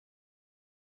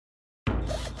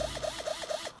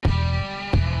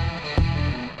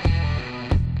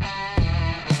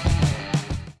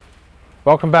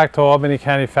Welcome back to Albany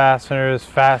County Fasteners,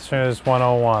 Fasteners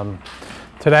 101.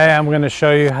 Today I'm going to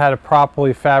show you how to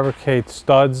properly fabricate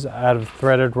studs out of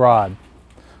threaded rod.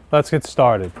 Let's get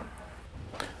started.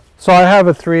 So I have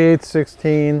a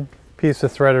 3/8/16 piece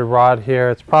of threaded rod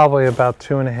here. It's probably about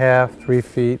 2.5, 3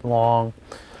 feet long.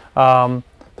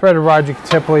 Threaded rod, you can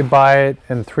typically buy it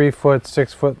in 3-foot,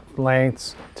 6-foot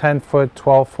lengths, 10-foot,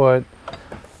 12-foot,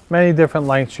 many different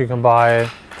lengths you can buy it.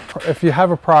 If you have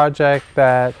a project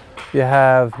that you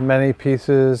have many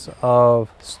pieces of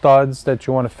studs that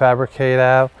you want to fabricate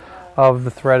out of the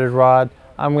threaded rod,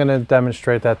 I'm going to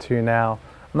demonstrate that to you now.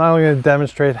 I'm not only going to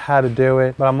demonstrate how to do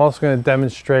it, but I'm also going to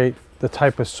demonstrate the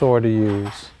type of saw to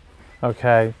use.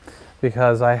 Okay,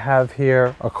 because I have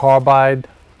here a carbide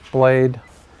blade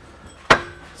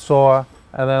saw,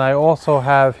 and then I also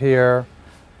have here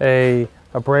a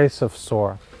abrasive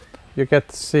saw. You get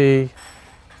to see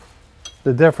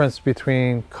the difference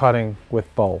between cutting with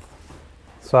both.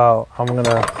 So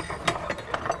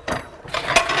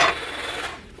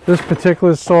this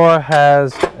particular saw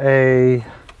has I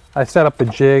set up a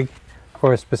jig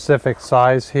for a specific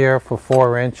size here for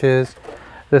 4 inches.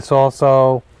 This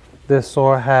saw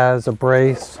has a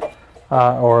brace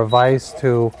or a vise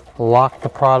to lock the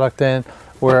product in,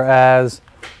 whereas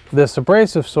this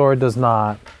abrasive saw does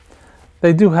not.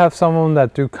 They do have some of them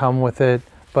that do come with it,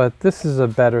 but this is a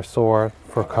better saw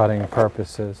for cutting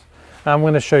purposes. I'm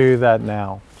going to show you that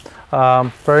now.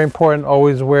 Very important,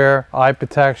 always wear eye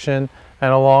protection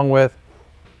and along with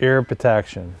ear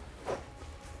protection.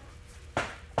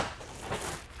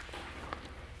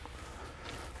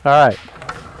 Alright,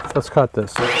 let's cut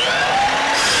this. So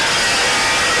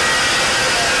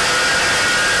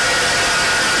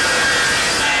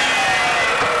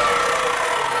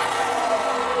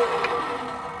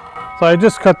I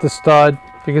just cut the stud.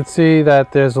 You can see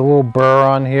that there's a little burr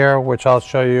on here, which I'll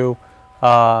show you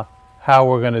how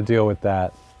we're going to deal with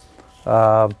that.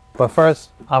 But first,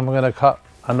 I'm going to cut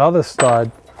another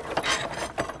stud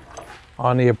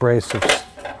on the abrasive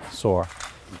saw,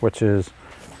 which is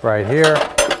right here.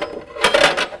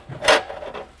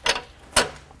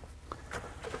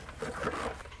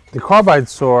 The carbide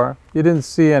saw, you didn't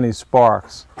see any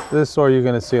sparks. This saw, you're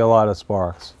going to see a lot of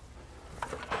sparks.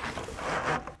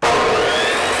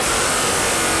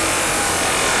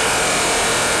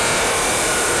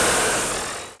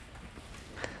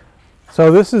 So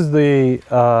this is the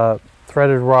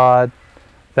threaded rod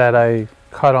that I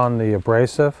cut on the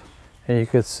abrasive, and you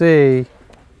can see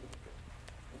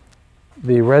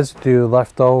the residue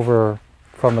left over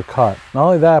from the cut. Not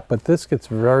only that, but this gets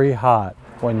very hot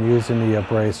when using the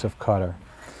abrasive cutter.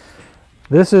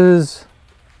 This is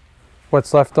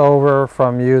what's left over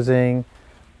from using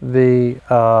the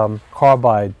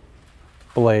carbide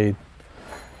blade,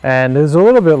 and there's a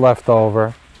little bit left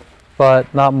over,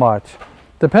 but not much.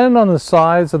 Depending on the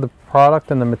size of the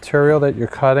product and the material that you're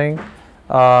cutting,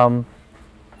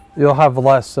 you'll have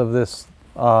less of this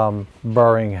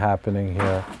burring happening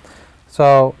here.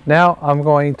 So now I'm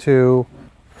going to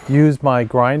use my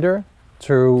grinder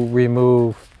to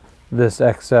remove this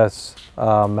excess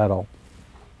metal.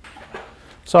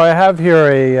 So I have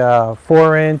here a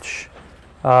 4-inch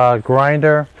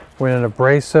grinder with an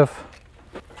abrasive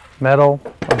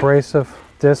abrasive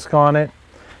disc on it,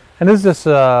 and this is just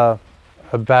a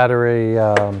battery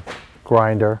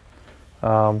grinder,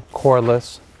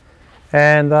 cordless,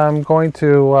 and I'm going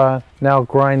to now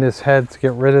grind this head to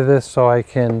get rid of this so I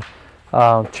can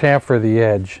chamfer the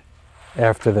edge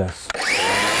after this.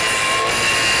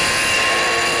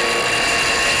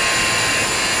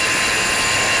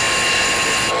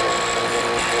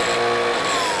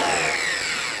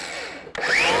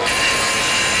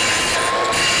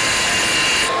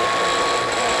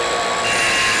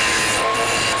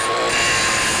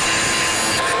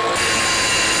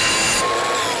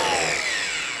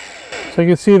 So you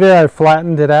can see there I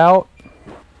flattened it out.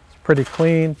 It's pretty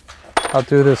clean. I'll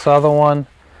do this other one.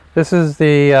 This is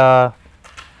the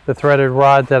threaded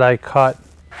rod that I cut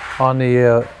on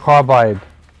the carbide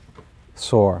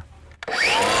saw.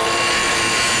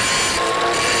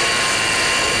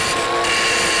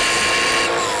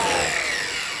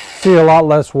 See, a lot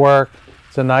less work.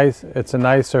 It's a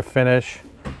nicer finish.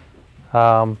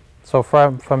 So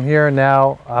from here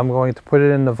now, I'm going to put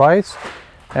it in the vise,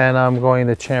 and I'm going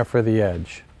to chamfer the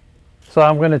edge. So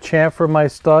I'm going to chamfer my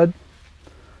stud,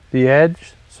 the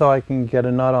edge, so I can get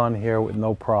a nut on here with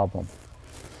no problem.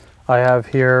 I have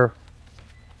here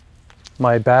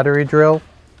my battery drill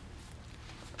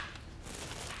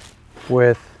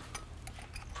with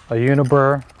a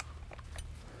uniburr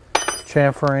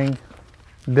chamfering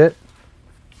bit,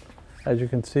 as you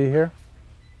can see here.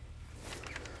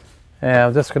 And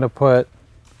I'm just going to put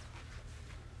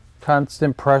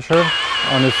constant pressure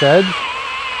on this edge.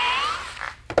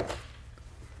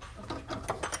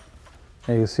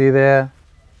 And you see there,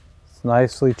 it's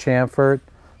nicely chamfered,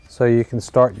 so you can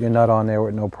start your nut on there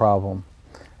with no problem.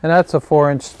 And that's a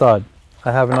 4-inch stud.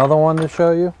 I have another one to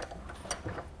show you.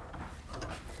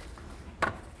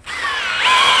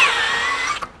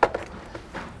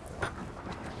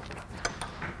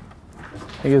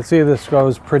 You can see this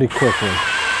goes pretty quickly.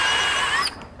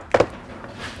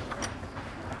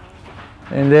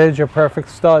 And there's your perfect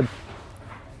stud.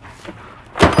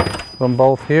 Them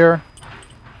both here.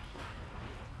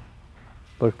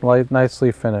 Look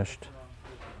nicely finished.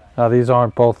 Now these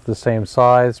aren't both the same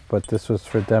size, but this was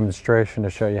for demonstration to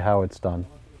show you how it's done.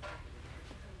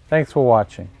 Thanks for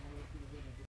watching.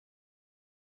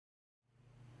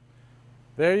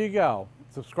 There you go.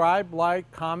 Subscribe,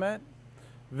 like, comment.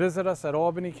 Visit us at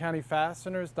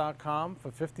albanycountyfasteners.com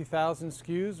for 50,000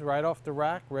 SKUs right off the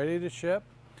rack, ready to ship.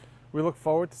 We look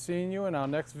forward to seeing you in our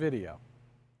next video.